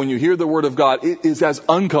 so when you hear the Word of God, it is as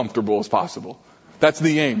uncomfortable as possible. That's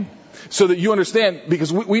the aim. So that you understand,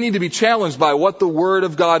 because we need to be challenged by what the Word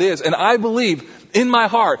of God is. And I believe in my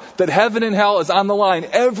heart that heaven and hell is on the line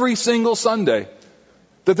every single Sunday.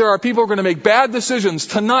 That there are people who are going to make bad decisions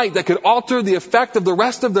tonight that could alter the effect of the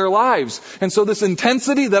rest of their lives. And so this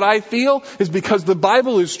intensity that I feel is because the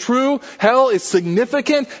Bible is true, hell is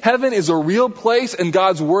significant, heaven is a real place, and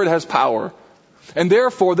God's Word has power. And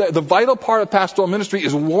therefore, the vital part of pastoral ministry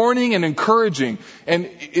is warning and encouraging. And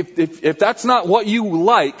if that's not what you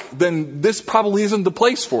like, then this probably isn't the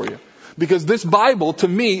place for you. Because this Bible, to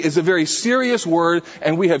me, is a very serious word,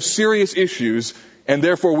 and we have serious issues, and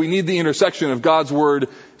therefore we need the intersection of God's word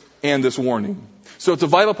and this warning. So it's a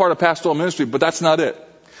vital part of pastoral ministry, but that's not it.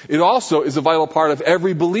 It also is a vital part of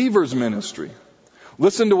every believer's ministry.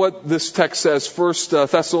 Listen to what this text says, 1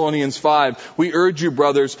 Thessalonians 5. We urge you,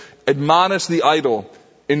 brothers, admonish the idle,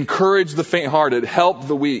 encourage the faint-hearted, help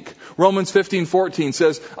the weak. Romans 15:14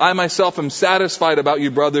 says, I myself am satisfied about you,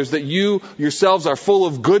 brothers, that you yourselves are full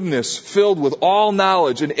of goodness, filled with all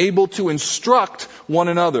knowledge, and able to instruct one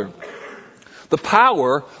another. The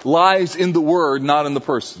power lies in the word, not in the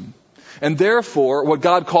person. And therefore, what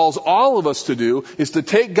God calls all of us to do is to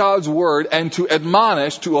take God's word and to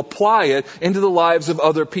admonish, to apply it into the lives of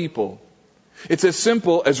other people. It's as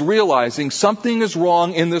simple as realizing something is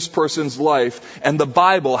wrong in this person's life, and the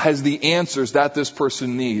Bible has the answers that this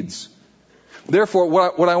person needs. Therefore,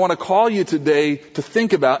 what I want to call you today to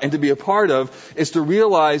think about and to be a part of is to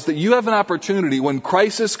realize that you have an opportunity when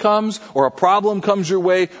crisis comes or a problem comes your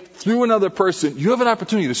way through another person, you have an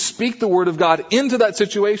opportunity to speak the word of God into that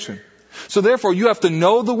situation. So therefore, you have to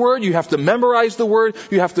know the word, you have to memorize the word,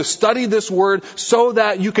 you have to study this word so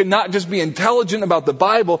that you can not just be intelligent about the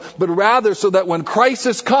Bible, but rather so that when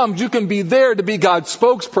crisis comes, you can be there to be God's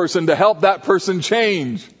spokesperson to help that person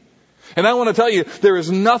change. And I want to tell you, there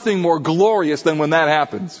is nothing more glorious than when that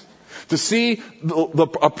happens. To see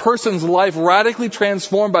a person's life radically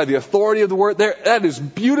transformed by the authority of the word, that is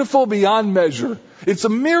beautiful beyond measure. It's a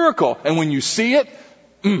miracle. And when you see it,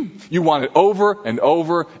 you want it over and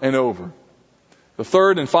over and over. The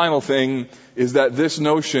third and final thing is that this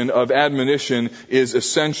notion of admonition is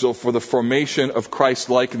essential for the formation of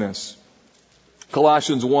Christ-likeness.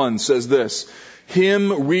 Colossians 1 says this,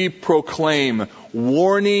 Him we proclaim,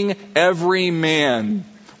 warning every man,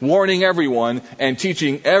 warning everyone, and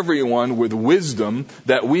teaching everyone with wisdom,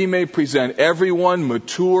 that we may present everyone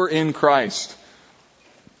mature in Christ.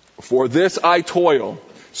 For this I toil,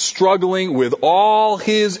 struggling with all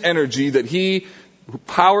His energy that He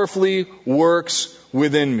powerfully works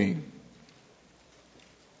within me.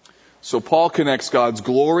 So Paul connects God's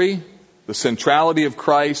glory, the centrality of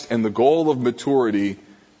Christ, and the goal of maturity.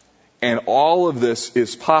 And all of this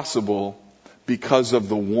is possible because of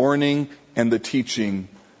the warning and the teaching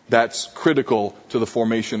that's critical to the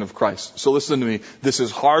formation of Christ. So listen to me. This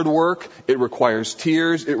is hard work. It requires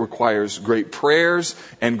tears. It requires great prayers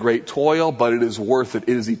and great toil, but it is worth it.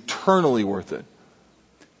 It is eternally worth it.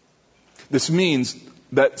 This means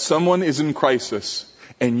that someone is in crisis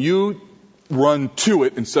and you run to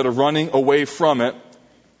it instead of running away from it.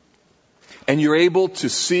 And you're able to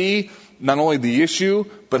see not only the issue,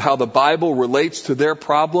 but how the Bible relates to their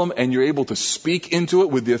problem, and you're able to speak into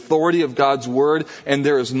it with the authority of God's Word. And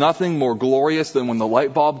there is nothing more glorious than when the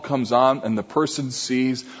light bulb comes on and the person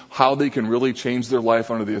sees how they can really change their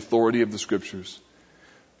life under the authority of the Scriptures.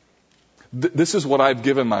 This is what I've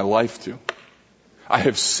given my life to. I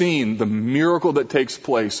have seen the miracle that takes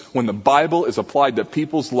place when the Bible is applied to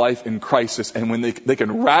people's life in crisis, and when they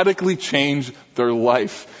can radically change their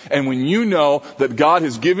life. And when you know that God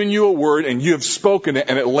has given you a word and you have spoken it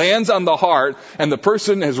and it lands on the heart and the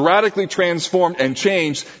person has radically transformed and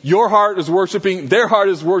changed, your heart is worshiping, their heart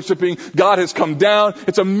is worshiping, God has come down.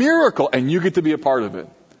 It's a miracle and you get to be a part of it.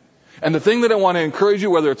 And the thing that I want to encourage you,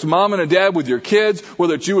 whether it's mom and a dad with your kids,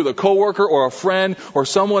 whether it's you with a coworker or a friend or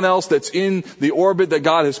someone else that's in the orbit that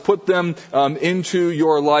God has put them into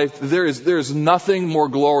your life, there is nothing more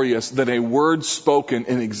glorious than a word spoken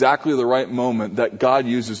in exactly the right moment that God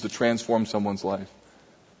uses to transform someone's life.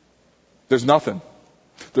 There's nothing.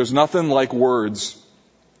 There's nothing like words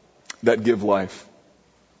that give life.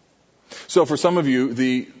 So for some of you,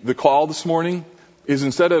 the call this morning is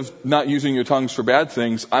instead of not using your tongues for bad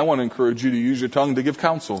things, I want to encourage you to use your tongue to give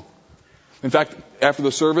counsel. In fact, after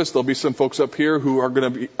the service, there'll be some folks up here who are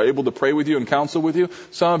going to be able to pray with you and counsel with you.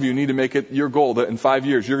 Some of you need to make it your goal that in 5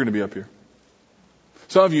 years you're going to be up here.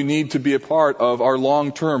 Some of you need to be a part of our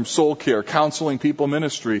long-term soul care, counseling people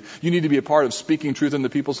ministry. You need to be a part of speaking truth into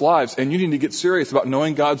people's lives. And you need to get serious about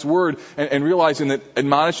knowing God's Word and realizing that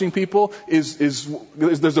admonishing people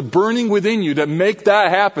there's a burning within you to make that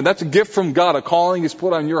happen. That's a gift from God. A calling is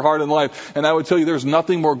put on your heart and life. And I would tell you there's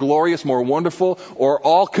nothing more glorious, more wonderful, or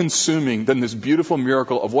all-consuming than this beautiful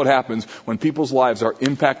miracle of what happens when people's lives are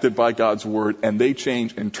impacted by God's Word and they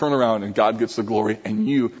change and turn around and God gets the glory and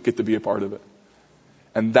you get to be a part of it.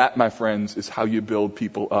 And that, my friends, is how you build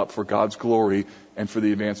people up for God's glory and for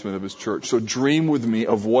the advancement of His church. So dream with me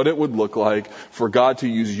of what it would look like for God to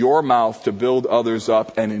use your mouth to build others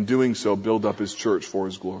up, and in doing so, build up His church for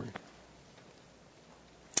His glory.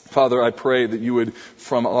 Father, I pray that you would,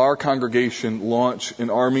 from our congregation, launch an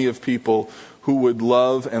army of people who would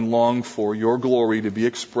love and long for your glory to be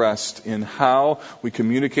expressed in how we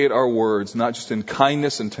communicate our words, not just in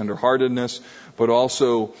kindness and tenderheartedness, but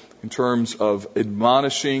also in terms of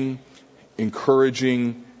admonishing,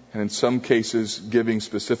 encouraging, and in some cases giving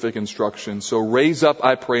specific instruction. So raise up,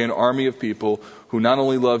 I pray, an army of people who not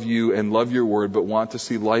only love you and love your word, but want to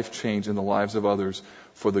see life change in the lives of others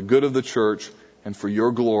for the good of the church and for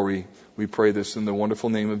your glory. We pray this in the wonderful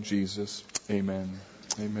name of Jesus. Amen.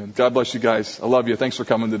 Amen. God bless you guys. I love you. Thanks for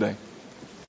coming today.